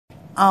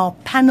Our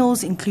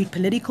panels include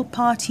political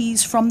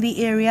parties from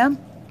the area.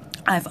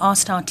 I've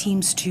asked our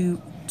teams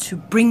to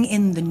bring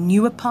in the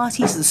newer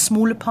parties, the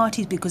smaller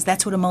parties, because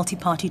that's what a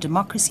multi-party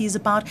democracy is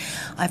about.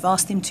 I've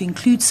asked them to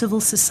include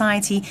civil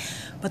society.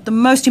 But the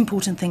most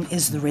important thing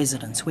is the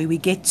residents, where we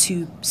get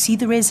to see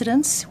the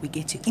residents, we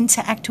get to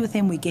interact with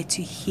them, we get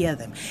to hear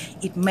them.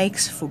 It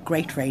makes for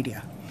great radio.